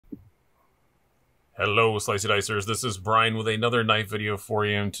Hello, Slicey Dicers. This is Brian with another knife video for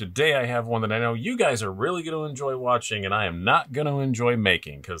you. And today I have one that I know you guys are really going to enjoy watching, and I am not going to enjoy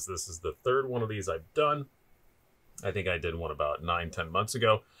making because this is the third one of these I've done. I think I did one about 9-10 months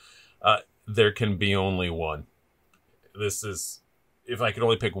ago. There can be only one. This is, if I could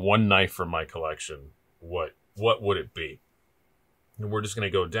only pick one knife from my collection, what would it be? And we're just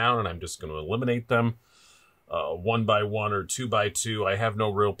going to go down, and I'm just going to eliminate them. One by one or two by two. I have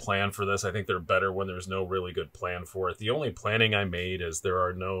no real plan for this. I think they're better when there's no really good plan for it. The only planning I made is there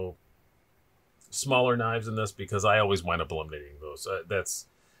are no smaller knives in this because I always wind up eliminating those.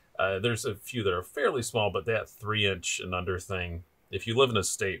 There's a few that are fairly small, but that 3-inch and under thing, if you live in a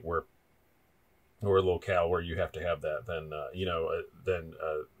state where or a locale where you have to have that, then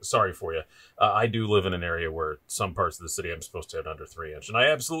sorry for you. I do live in an area where some parts of the city I'm supposed to have under 3-inch, and I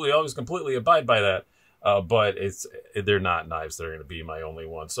absolutely always completely abide by that. But they're not knives that are going to be my only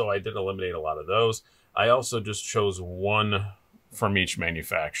one. So I did eliminate a lot of those. I also just chose one from each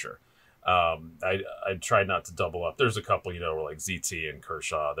manufacturer. I tried not to double up. There's a couple, like ZT and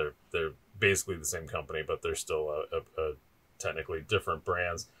Kershaw. They're basically the same company, but they're still technically different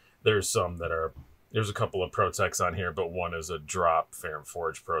brands. There's a couple of ProTechs on here, but one is a drop Ferrum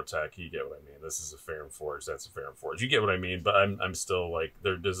Forge ProTech. You get what I mean. This is a Ferrum Forge. That's a Ferrum Forge. You get what I mean. But I'm still like,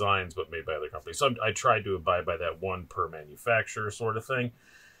 they're designs, but made by other companies. So I tried to abide by that one per manufacturer sort of thing.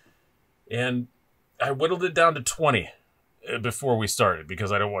 And I whittled it down to 20 before we started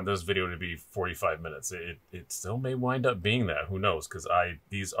because I don't want this video to be 45 minutes. It still may wind up being that. Who knows? Because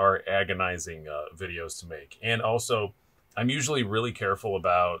these are agonizing videos to make. And also, I'm usually really careful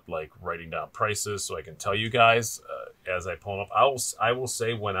about like writing down prices so I can tell you guys as I pull them up. I will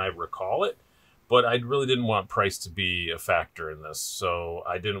say when I recall it, but I really didn't want price to be a factor in this. So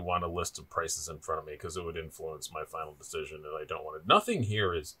I didn't want a list of prices in front of me because it would influence my final decision, and I don't want it. Nothing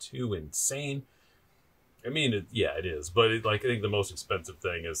here is too insane. I mean, it is, but I think the most expensive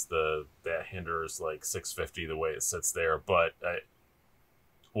thing is that Hinder is like $650 the way it sits there, but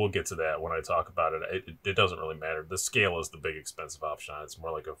we'll get to that when I talk about it. It doesn't really matter. The scale is the big expensive option. It's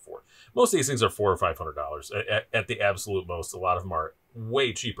more like a $400. Most of these things are $400 or $500 at the absolute most. A lot of them are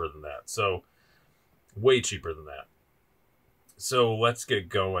way cheaper than that. So way cheaper than that. So let's get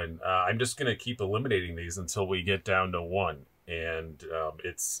going. I'm just going to keep eliminating these until we get down to one. And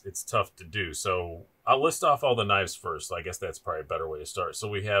it's tough to do. So I'll list off all the knives first. I guess that's probably a better way to start. So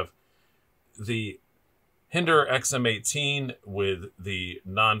we have the Hinder XM18 with the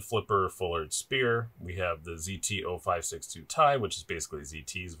non-flipper Fullard spear. We have the ZT 0562 tie, which is basically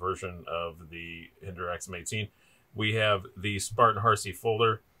ZT's version of the Hinder XM18. We have the Spartan Harsey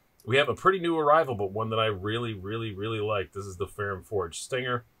folder. We have a pretty new arrival, but one that I really, really, really like. This is the Ferrum Forge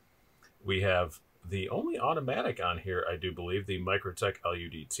Stinger. We have the only automatic on here, I do believe, the Microtech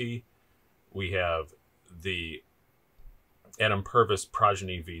LUDT. We have the Adam Purvis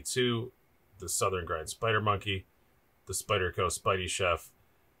Progeny V2, the Southern Grind Spider Monkey, the Spyderco Spidey Chef,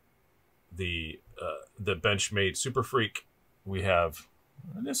 the Benchmade Super Freak. We have,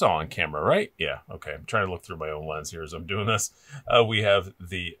 it's all on camera, right? Yeah, okay. I'm trying to look through my own lens here as I'm doing this. We have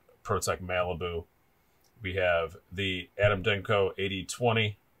the ProTech Malibu. We have the Adam Demko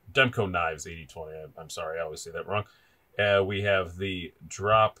 8020, Demko Knives 8020. I'm sorry, I always say that wrong. We have the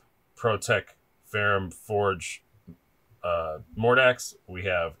Drop ProTech Ferrum Forge Mordax. We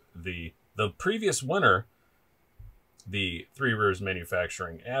have the previous winner, the Three Rears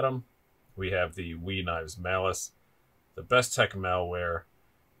Manufacturing Atom. We have the Wee Knives Malice, the Best Tech Malware,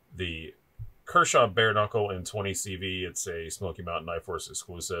 the Kershaw Bare Knuckle in 20 CV. It's a Smoky Mountain Knife Force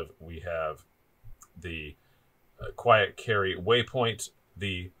exclusive. We have the Quiet Carry Waypoint,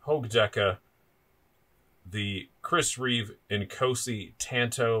 the Hogue Deca, the Chris Reeve Nkosi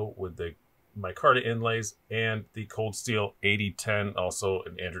Tanto with the micarta inlays, and the Cold Steel 8010, also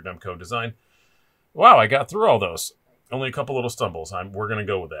an Andrew Demko design. Wow, I got through all those. Only a couple little stumbles. We're going to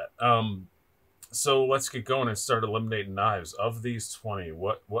go with that. So let's get going and start eliminating knives. Of these 20,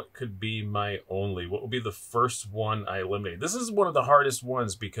 what could be my only? What will be the first one I eliminate? This is one of the hardest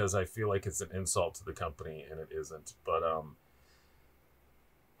ones because I feel like it's an insult to the company, and it isn't. But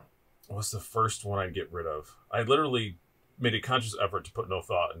what's the first one I'd get rid of? I literally made a conscious effort to put no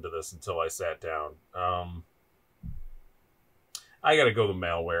thought into this until I sat down. I gotta go the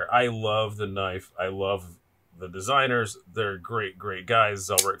Malware. I love the knife. I love the designers. They're great guys.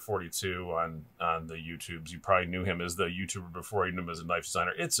 Zelric42 on the YouTubes. You probably knew him as the YouTuber before you knew him as a knife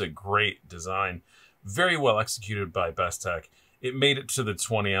designer. It's a great design. Very well executed by Best Tech. It made it to the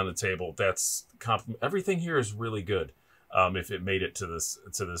 20 on the table. That's everything here is really good. If it made it to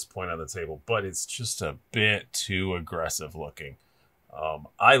this point on the table, but it's just a bit too aggressive looking.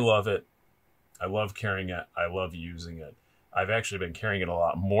 I love it. I love carrying it. I love using it. I've actually been carrying it a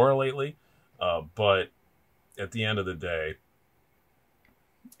lot more lately, but at the end of the day,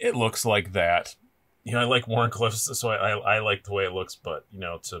 it looks like that. You know, I like Wharncliffe's, so I like the way it looks, but, you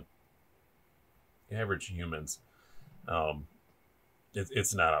know, to average humans,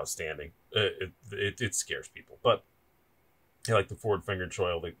 it's not outstanding. It scares people, but I like the forward finger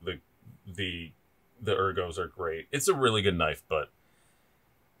choil. The ergos are great. It's a really good knife, but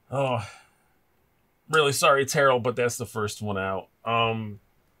oh, really sorry, Terrell, but that's the first one out.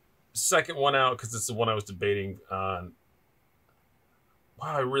 Second one out, because it's the one I was debating on.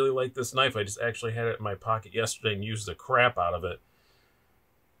 Wow, I really like this knife. I just actually had it in my pocket yesterday and used the crap out of it.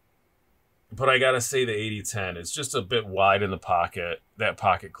 But I gotta say the 8010, it's just a bit wide in the pocket. That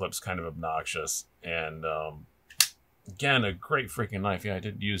pocket clip's kind of obnoxious. And again, a great freaking knife. Yeah, I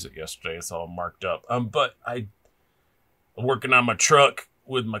did use it yesterday. It's all marked up. But I'm working on my truck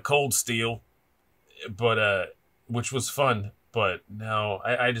with my cold steel, but which was fun. But no,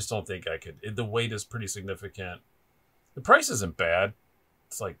 I just don't think I could. The weight is pretty significant. The price isn't bad.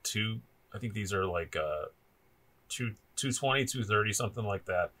 It's like I think these are like 220, 230, something like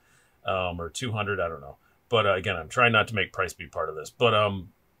that. Or 200, I don't know. But again, I'm trying not to make price be part of this. But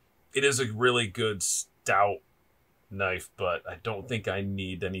it is a really good stout knife, but I don't think I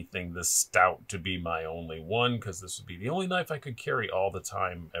need anything this stout to be my only one, because this would be the only knife I could carry all the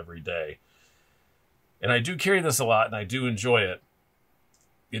time, every day. And I do carry this a lot, and I do enjoy it.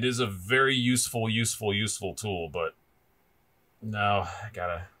 It is a very useful tool, but no, I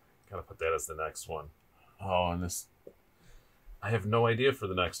gotta put that as the next one. Oh, and this, I have no idea for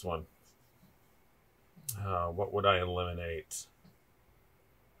the next one. What would I eliminate?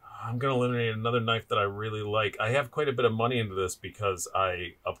 I'm going to eliminate another knife that I really like. I have quite a bit of money into this because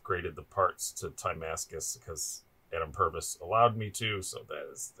I upgraded the parts to Timascus because Adam Purvis allowed me to, so that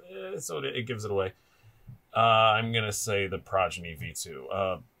is, so it gives it away. I'm going to say the Progeny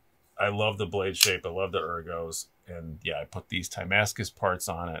V2. I love the blade shape. I love the ergos. And yeah, I put these Timascus parts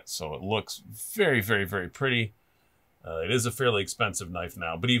on it, so it looks very, very, very pretty. It is a fairly expensive knife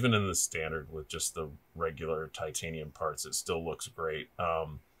now, but even in the standard with just the regular titanium parts, it still looks great.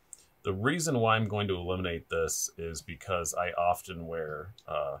 The reason why I'm going to eliminate this is because I often wear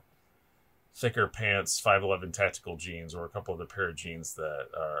thicker pants, 511 tactical jeans, or a couple of the pair of jeans that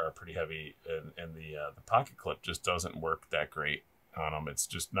are pretty heavy, and the pocket clip just doesn't work that great on them. It's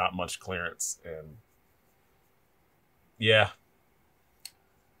just not much clearance, and yeah,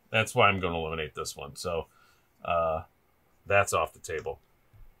 that's why I'm going to eliminate this one. So that's off the table.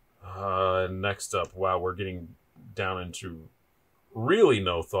 Next up, wow, we're getting down into really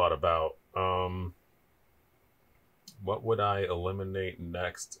no thought about. What would I eliminate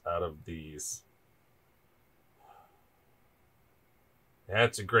next out of these?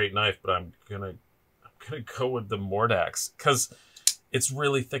 That's a great knife, but I'm gonna go with the Mordax because it's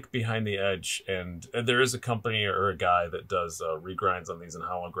really thick behind the edge, and there is a company or a guy that does regrinds on these in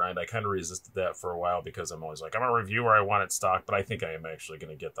hollow grind. I kind of resisted that for a while because I'm always like, I'm a reviewer, I want it stock, but I think I am actually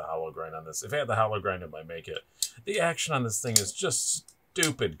going to get the hollow grind on this. If I had the hollow grind, I might make it. The action on this thing is just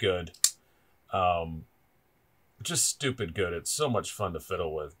stupid good. Just stupid good. It's so much fun to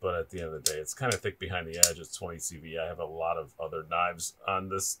fiddle with, but at the end of the day, it's kind of thick behind the edge. It's 20 CV. I have a lot of other knives on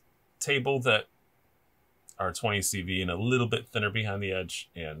this table that are 20 CV and a little bit thinner behind the edge,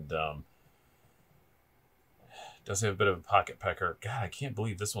 and does have a bit of a pocket pecker. God, I can't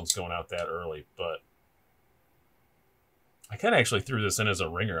believe this one's going out that early, but I kind of actually threw this in as a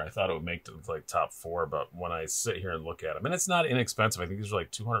ringer. I thought it would make it like top 4, but when I sit here and look at them, and it's not inexpensive. I think these are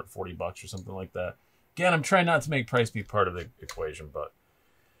like $240 or something like that. Again, I'm trying not to make price be part of the equation, but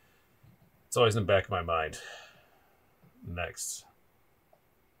it's always in the back of my mind. Next,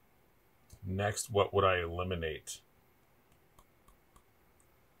 what would I eliminate?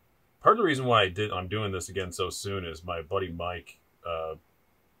 Part of the reason why I'm doing this again so soon is my buddy Mike.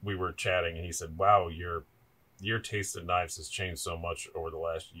 We were chatting, and he said, "Wow, your taste in knives has changed so much over the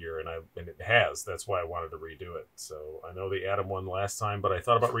last year," and it has. That's why I wanted to redo it. So I know the Adam one last time, but I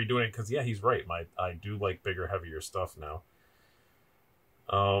thought about redoing it because yeah, he's right. I do like bigger, heavier stuff now.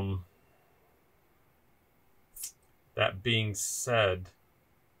 That being said,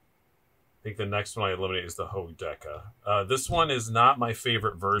 I think the next one I eliminate is the Hodeca. This one is not my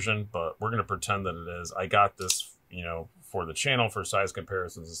favorite version, but we're going to pretend that it is. I got this, for the channel for size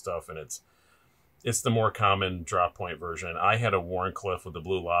comparisons and stuff, and it's the more common drop point version. I had a Wharncliffe with the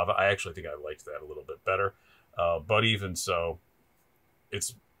blue lava. I actually think I liked that a little bit better. But even so,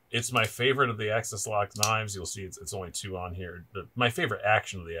 it's my favorite of the Axis Lock knives. You'll see it's only 2 on here. My favorite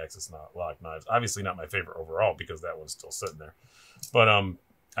action of the Axis Lock knives. Obviously not my favorite overall because that one's still sitting there. But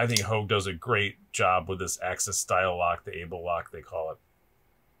I think Hogue does a great job with this Axis style lock, the Able lock they call it.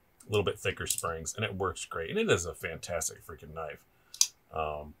 A little bit thicker springs, and it works great. And it is a fantastic freaking knife.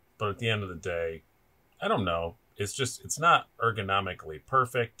 But at the end of the day, I don't know. It's not ergonomically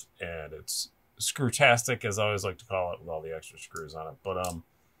perfect, and it's screwtastic, as I always like to call it, with all the extra screws on it. But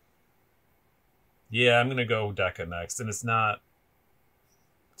yeah, I'm gonna go Deca next, and it's not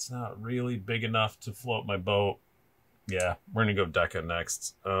really big enough to float my boat. Yeah, we're gonna go Deca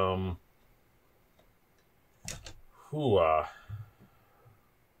next.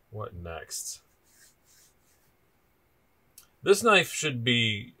 What next? This knife should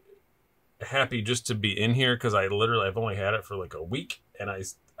be happy just to be in here because I've only had it for like a week, and I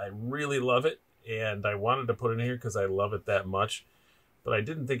really love it, and I wanted to put it in here because I love it that much, but I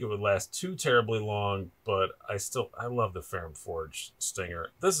didn't think it would last too terribly long. But I love the Ferrum Forge Stinger.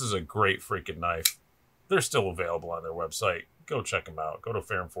 This is a great freaking knife. They're still available on their website. Go check them out. Go to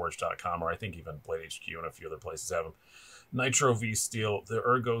ferrumforge.com, or I think even Blade HQ and a few other places have them. Nitro V steel. The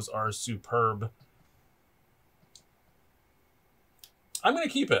ergos are superb. I'm going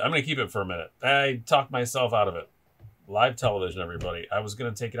to keep it. I'm going to keep it for a minute. I talked myself out of it. Live television, everybody. I was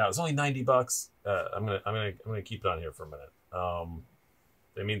going to take it out. It's only $90. I'm going to keep it on here for a minute.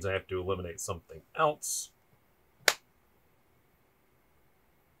 That means I have to eliminate something else.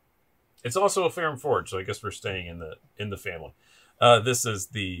 It's also a Ferrum Forge, so I guess we're staying in the family. This is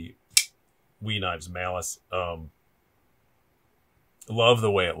the Wee Knives Malice. Love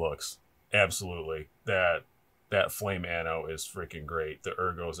the way it looks. Absolutely. That flame anno is freaking great. The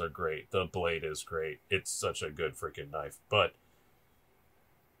ergos are great. The blade is great. It's such a good freaking knife. But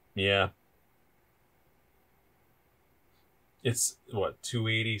yeah, it's what,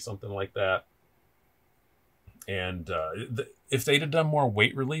 280, something like that. And if they'd have done more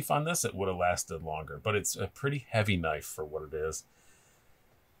weight relief on this, it would have lasted longer. But it's a pretty heavy knife for what it is.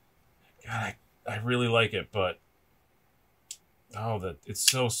 God, I really like it, but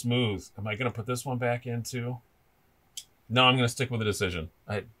it's so smooth. Am I going to put this one back in too? No, I'm going to stick with the decision.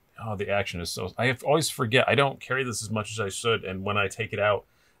 The action is so... I always forget. I don't carry this as much as I should, and when I take it out,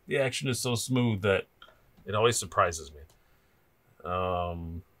 the action is so smooth that it always surprises me.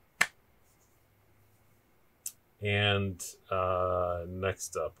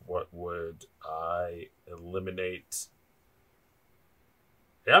 Next up, what would I eliminate?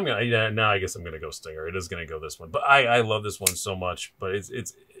 Yeah, I guess I'm gonna go Stinger. It is gonna go this one, but I love this one so much. But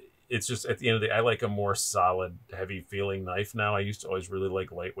it's just, at the end of the day, I like a more solid, heavy feeling knife now. I used to always really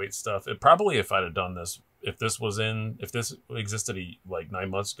like lightweight stuff. It probably, if I'd have done this, if this existed like 9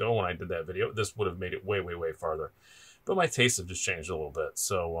 months ago when I did that video, this would have made it way, way, way farther. But my tastes have just changed a little bit.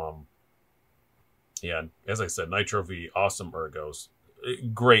 So yeah, as I said, Nitro V, awesome ergos,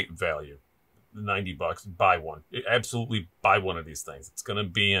 great value. $90, buy one. Absolutely buy one of these things. It's gonna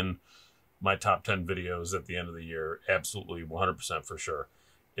be in my top 10 videos at the end of the year. Absolutely, 100% for sure.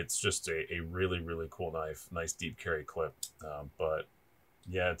 It's just a really, really cool knife. Nice deep carry clip. But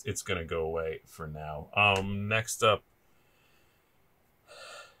yeah, it's going to go away for now. Next up,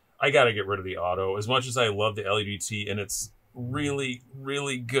 I got to get rid of the auto. As much as I love the LEDT, and it's really,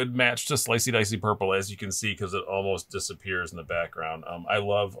 really good match to Slicey Dicey Purple, as you can see, because it almost disappears in the background. I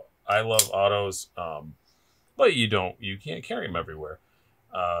love autos, but you can't carry them everywhere.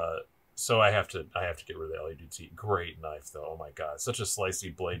 So I have to get rid of the LEDT. Great knife, though. Oh my god, such a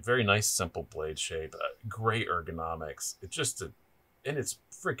slicey blade. Very nice, simple blade shape. Great ergonomics. And it's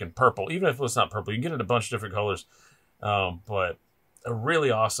freaking purple. Even if it's not purple, you can get it in a bunch of different colors. But a really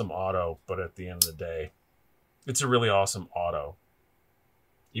awesome auto. But at the end of the day, it's a really awesome auto.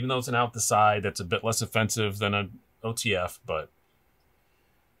 Even though it's an out the side, that's a bit less offensive than an OTF. But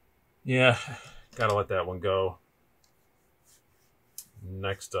yeah, gotta let that one go.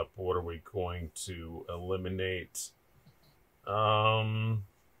 Next up, what are we going to eliminate? Wow,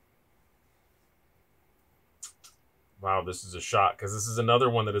 this is a shock, because this is another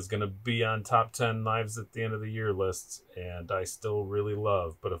one that is going to be on top 10 knives at the end of the year lists, and I still really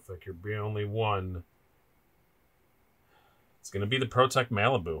love. But if I could be only one, it's going to be the ProTech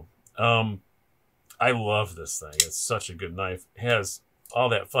Malibu. I love this thing. It's such a good knife. It has all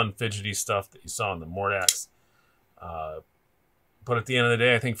that fun fidgety stuff that you saw in the Mordax. But at the end of the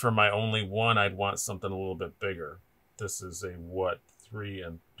day, I think for my only one, I'd want something a little bit bigger. This is a,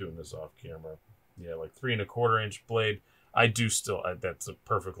 I'm doing this off camera. Yeah, like 3 1/4 inch blade. That's a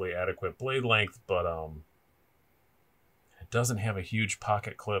perfectly adequate blade length, but it doesn't have a huge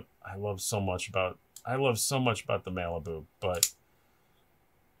pocket clip. I love so much about the Malibu, but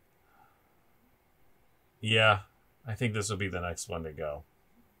yeah, I think this will be the next one to go.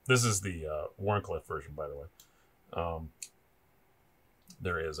 This is the Warncliffe version, by the way.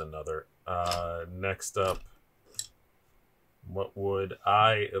 There is another. Next up, what would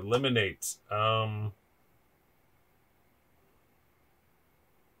I eliminate? I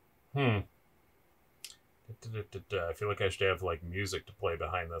feel like I should have like music to play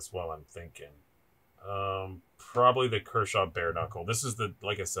behind this while I'm thinking. Probably the Kershaw Bare Knuckle. This is the,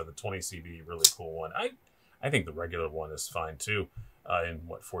 like I said, the 20 CV, really cool one. I think the regular one is fine too. In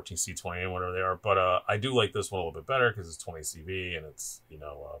what 14C20 and whatever they are, but I do like this one a little bit better because it's 20 CV and it's, you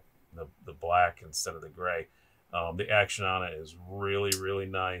know, the black instead of the gray. The action on it is really, really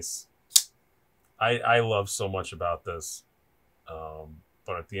nice. I love so much about this,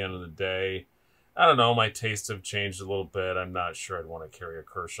 but at the end of the day, I don't know, my tastes have changed a little bit. I'm not sure I'd want to carry a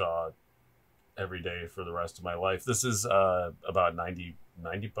Kershaw every day for the rest of my life. This is about $90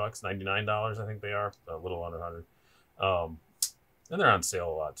 bucks, $99 I think they are, a little under 100. And they're on sale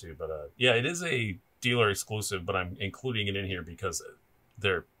a lot too, but yeah, it is a dealer exclusive, but I'm including it in here because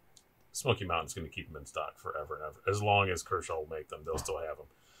they're Smoky Mountain's going to keep them in stock forever and ever. As long as Kershaw will make them, they'll still have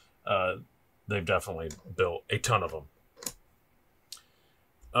them. They've definitely built a ton of them.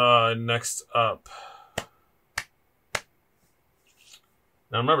 Next up.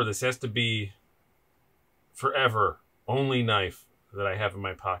 Now remember, this has to be forever only knife that I have in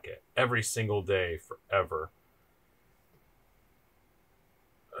my pocket every single day forever.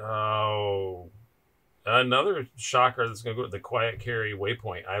 Oh, another shocker that's going to go to the Quiet Carry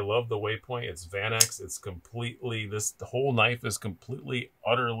Waypoint. I love the Waypoint. It's Vanex. It's completely, the whole knife is completely,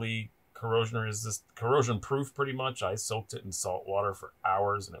 utterly corrosion proof pretty much. I soaked it in salt water for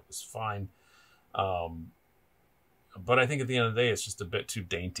hours and it was fine. But I think at the end of the day, it's just a bit too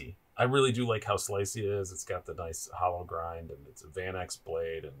dainty. I really do like how Slicey is. It's got the nice hollow grind and it's a Vanex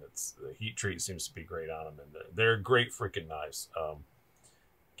blade and the heat treat seems to be great on them. And they're great freaking knives.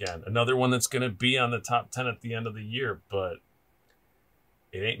 Again, another one that's going to be on the top 10 at the end of the year, but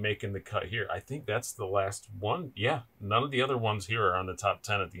it ain't making the cut here. I think that's the last one. Yeah, none of the other ones here are on the top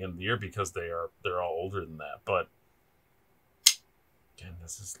 10 at the end of the year because they're all older than that. But again,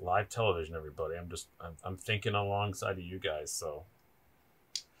 this is live television, everybody. I'm thinking alongside of you guys. So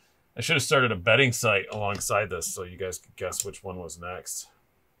I should have started a betting site alongside this so you guys could guess which one was next.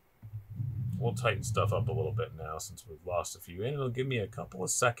 We'll tighten stuff up a little bit now since we've lost a few, and it'll give me a couple of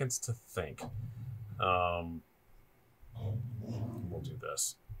seconds to think. We'll do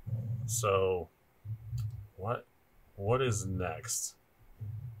this. So, what is next?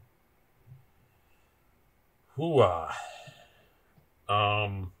 Hooah.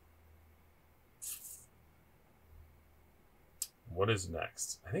 What is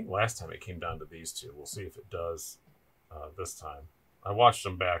next? I think last time it came down to these two. We'll see if it does this time. I watched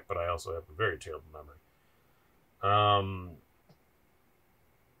them back, but I also have a very terrible memory.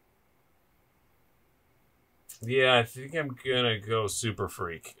 Yeah, I think I'm going to go Super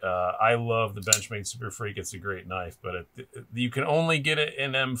Freak. I love the Benchmade Super Freak. It's a great knife, but you can only get it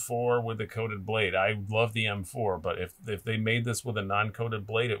in M4 with a coated blade. I love the M4, but if they made this with a non-coated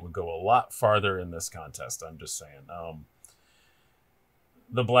blade, it would go a lot farther in this contest. I'm just saying.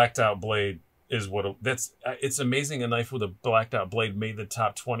 The blacked out blade is it's amazing a knife with a blacked out blade made the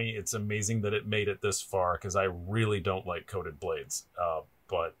top 20. It's amazing that it made it this far because I really don't like coated blades.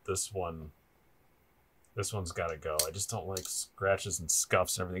 But this one's got to go. I just don't like scratches and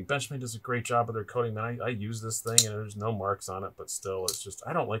scuffs and everything. Benchmade does a great job of their coating. Man, I use this thing and there's no marks on it, but still, it's just,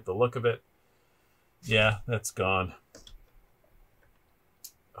 I don't like the look of it. Yeah, that's gone.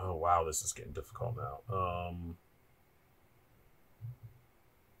 Oh, wow, this is getting difficult now.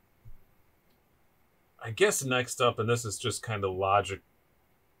 I guess next up, and this is just kind of logic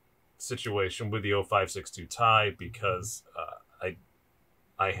situation with the 0562 tie because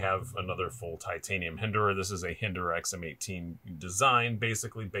I have another full titanium Hinderer. This is a Hinderer XM18 design,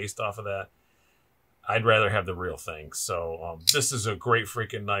 basically based off of that. I'd rather have the real thing. So this is a great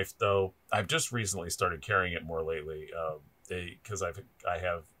freaking knife, though. I've just recently started carrying it more lately because I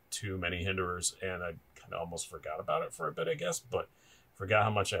have too many Hinderers, and I kind of almost forgot about it for a bit, I guess, but forgot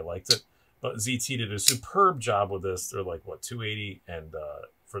how much I liked it. But ZT did a superb job with this. They're like, what, $280? And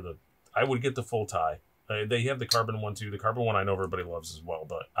I would get the full tie. They have the carbon one too. The carbon one I know everybody loves as well,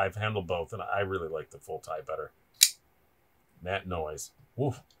 but I've handled both, and I really like the full tie better. That noise.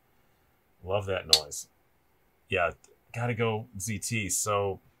 Woof. Love that noise. Yeah, gotta go ZT.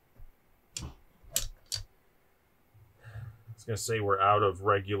 So I was gonna say we're out of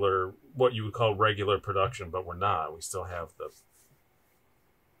what you would call regular production, but we're not. We still have the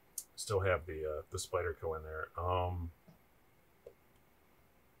Spyderco in there.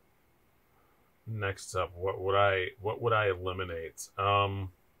 Next up, what would I eliminate?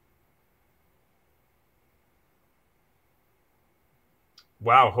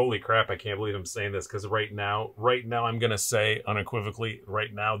 Wow, holy crap, I can't believe I'm saying this, because right now, I'm going to say unequivocally,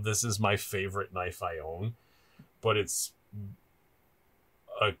 right now, this is my favorite knife I own, but it's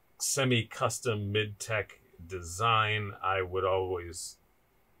a semi-custom mid-tech design. I would always,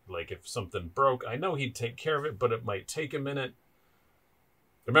 like, if something broke, I know he'd take care of it, but it might take a minute.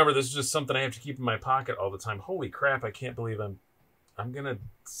 Remember, this is just something I have to keep in my pocket all the time. Holy crap, I can't believe I'm going to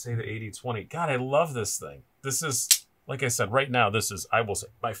say the 80-20. God, I love this thing. This is, like I said, right now, this is, I will say,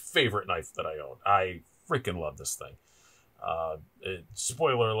 my favorite knife that I own. I freaking love this thing.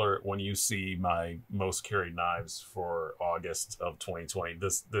 Spoiler alert, when you see my most carried knives for August of 2020,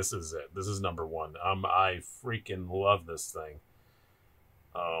 this is it. This is number one. I freaking love this thing.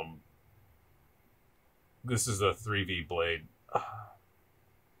 This is a 3V blade. But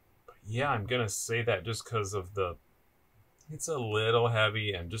yeah, I'm gonna say that just because of it's a little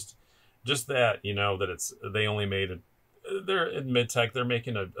heavy, and just that, you know, that they only made they're in mid-tech, they're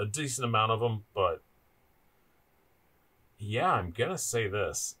making a decent amount of them, but yeah, I'm gonna say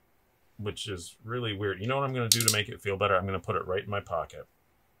this, which is really weird. You know what I'm gonna do to make it feel better? I'm gonna put it right in my pocket,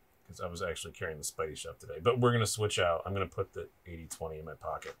 because I was actually carrying the Spidey Chef today. But we're gonna switch out. I'm gonna put the 80-20 in my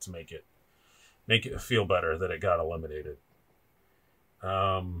pocket to make it feel better that it got eliminated.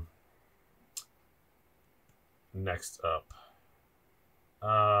 Next up, like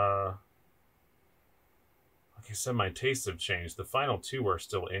I said, my tastes have changed. The final two are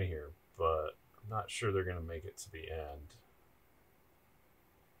still in here, but I'm not sure they're gonna make it to the end.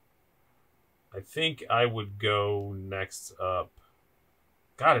 I think I would go next up.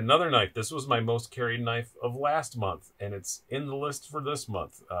 God, another knife. This was my most carried knife of last month, and it's in the list for this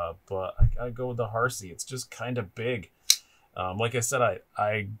month. But I gotta go with the Harsey. It's just kind of big. Like I said,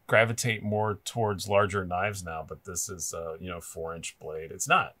 I gravitate more towards larger knives now, but this is, 4-inch blade. It's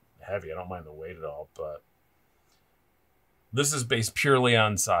not heavy. I don't mind the weight at all, but this is based purely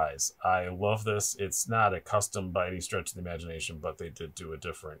on size. I love this. It's not a custom by any stretch of the imagination, but they did do a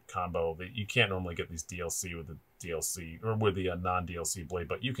different combo. You can't normally get these DLC with the DLC or with the non-DLC blade,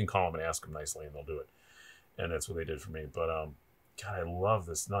 but you can call them and ask them nicely, and they'll do it. And that's what they did for me. But God, I love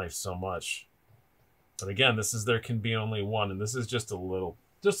this knife so much. But again, this is there can be only one, and this is just a little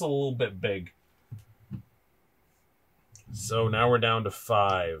bit big. So now we're down to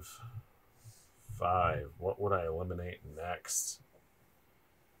 5. What would I eliminate next?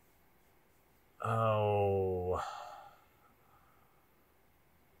 Oh.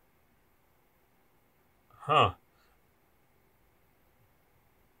 Huh.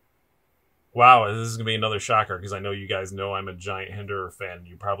 Wow, this is going to be another shocker, because I know you guys know I'm a giant Hinderer fan.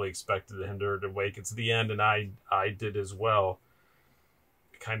 You probably expected the Hinderer to wake it to the end, and I did as well.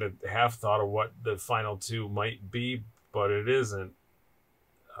 Kind of half thought of what the final two might be, but it isn't.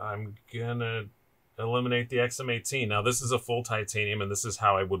 I'm going to eliminate the XM18. Now, this is a full titanium, and this is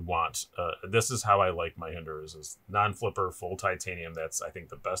how I would want. This is how I like my Hinderers, is non-flipper, full titanium. That's, I think,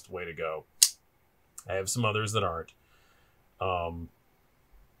 the best way to go. I have some others that aren't.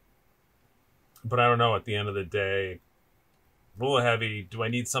 But I don't know, at the end of the day, a little heavy. Do I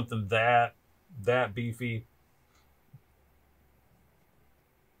need something that beefy?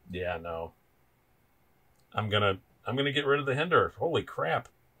 Yeah, no. I'm gonna get rid of the Hinderer. Holy crap.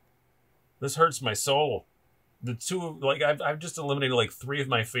 This hurts my soul. The two, like, I've just eliminated like 3 of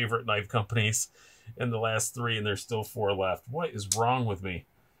my favorite knife companies in the last 3, and there's still 4 left. What is wrong with me?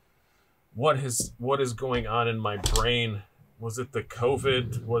 What is going on in my brain? Was it the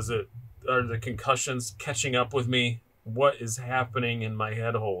COVID? Are the concussions catching up with me? What is happening in my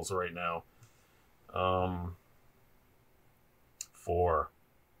head holes right now? 4.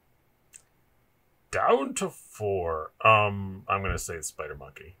 Down to 4. I'm gonna say it's Spider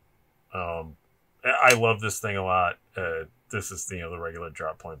Monkey. I love this thing a lot. This is the regular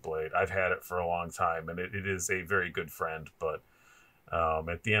drop point blade. I've had it for a long time, and it is a very good friend. But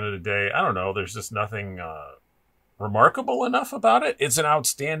at the end of the day, I don't know. There's just nothing remarkable enough about it. It's an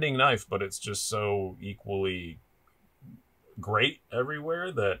outstanding knife, but it's just so equally great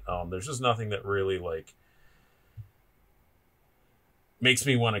everywhere that there's just nothing that really like makes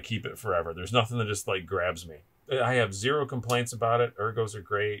me want to keep it forever. There's nothing that just like grabs me. I have 0 complaints about it. Ergos are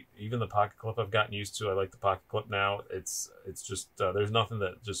great. Even the pocket clip I've gotten used to. I like the pocket clip now. It's just there's nothing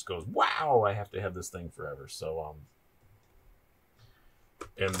that just goes, wow, I have to have this thing forever. So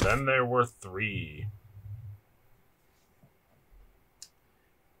and then there were 3.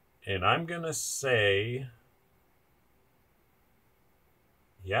 And I'm going to say,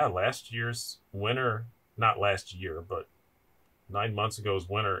 yeah, last year's winner, not last year, but 9 months ago's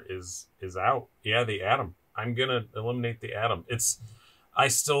winner is out. Yeah, the Atom. I'm going to eliminate the Atom. I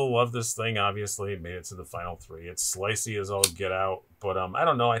still love this thing, obviously. It made it to the final 3. It's slicey as all get out, But I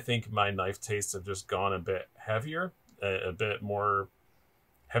don't know. I think my knife tastes have just gone a bit heavier, a bit more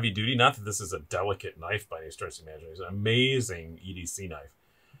heavy duty. Not that this is a delicate knife by any stretch of the imagination. It's an amazing EDC knife.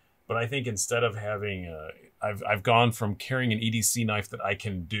 But I think instead of having, I've gone from carrying an EDC knife that I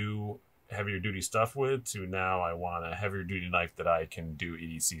can do heavier duty stuff with to now I want a heavier duty knife that I can do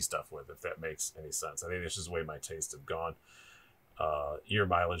EDC stuff with, if that makes any sense. I think that's just the way my tastes have gone. Your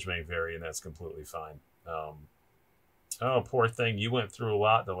mileage may vary, and that's completely fine. Oh, poor thing. You went through a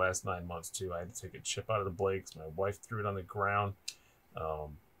lot the last 9 months, too. I had to take a chip out of the blade because my wife threw it on the ground.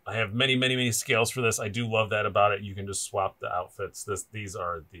 I have many, many, many scales for this. I do love that about it. You can just swap the outfits. These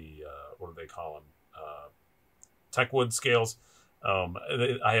are the, what do they call them? Techwood scales.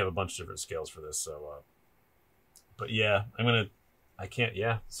 I have a bunch of different scales for this. So, but yeah,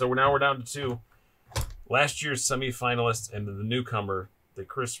 So now we're down to 2. Last year's semifinalist and the newcomer, the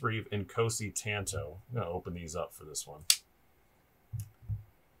Chris Reeve Nkosi Tanto. I'm going to open these up for this one.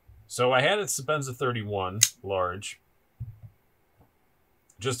 So I had a Sebenza 31 large.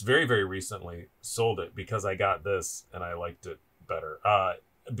 Just very, very recently sold it because I got this and I liked it better. But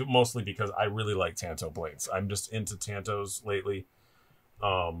mostly because I really like Tanto blades. I'm just into Tantos lately.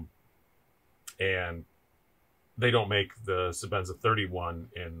 And they don't make the Sebenza 31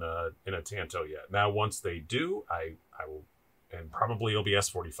 in a Tanto yet. Now, once they do, I will, and probably it'll be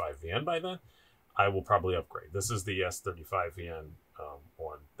S45 VN by then, I will probably upgrade. This is the S35 VN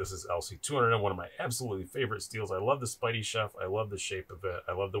one. This is LC200, one of my absolutely favorite steels. I love the Spidey Chef. I love the shape of it.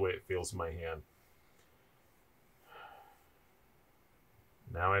 I love the way it feels in my hand.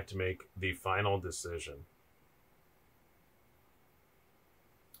 Now I have to make the final decision.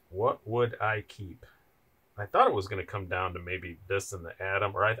 What would I keep? I thought it was going to come down to maybe this and the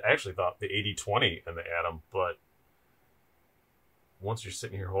Atom, or I actually thought the 80-20 and the Atom, but once you're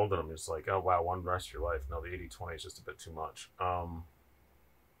sitting here holding them, it's like, oh wow, one rest of your life. No, the 80-20 is just a bit too much. I'm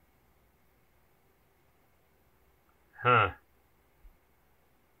gonna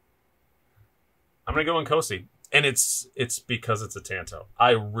go Nkosi, and it's because it's a Tanto.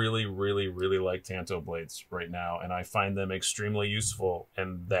 I really, really, really like Tanto blades right now, and I find them extremely useful,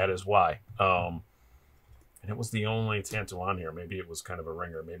 and that is why. And it was the only Tanto on here. Maybe it was kind of a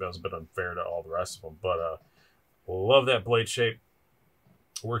ringer. Maybe I was a bit unfair to all the rest of them, but love that blade shape.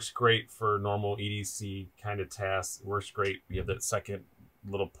 Works great for normal EDC kind of tasks. Works great. You have that second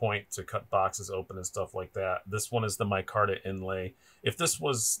little point to cut boxes open and stuff like that. This one is the micarta inlay. If this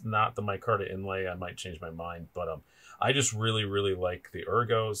was not the micarta inlay, I might change my mind. But I just really, really like the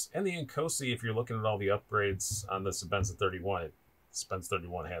ergos and the Nkosi. If you're looking at all the upgrades on the Sebenza 31, Sebenza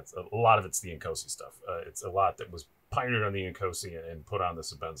 31 has a lot of it's the Nkosi stuff. It's a lot that was pioneered on the Nkosi and put on the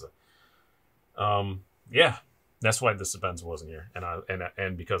Sebenza. Yeah. That's why the Sebenza wasn't here,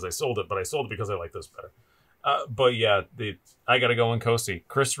 and because I sold it, but I sold it because I like this better. But yeah, I gotta go Nkosi.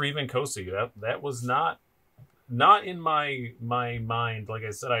 Chris Reeve Nkosi. That was not in my mind. Like I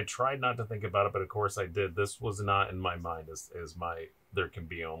said, I tried not to think about it, but of course I did. This was not in my mind as my there can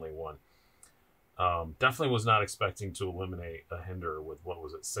be only one. Definitely was not expecting to eliminate a Hinder with, what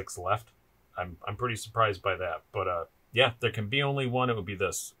was it, 6 left. I'm pretty surprised by that. But yeah, there can be only one. It would be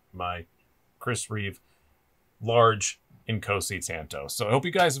this, my Chris Reeve large Nkosi Tanto. So I hope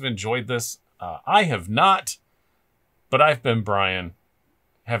you guys have enjoyed this. I have not, but I've been Brian.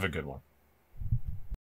 Have a good one.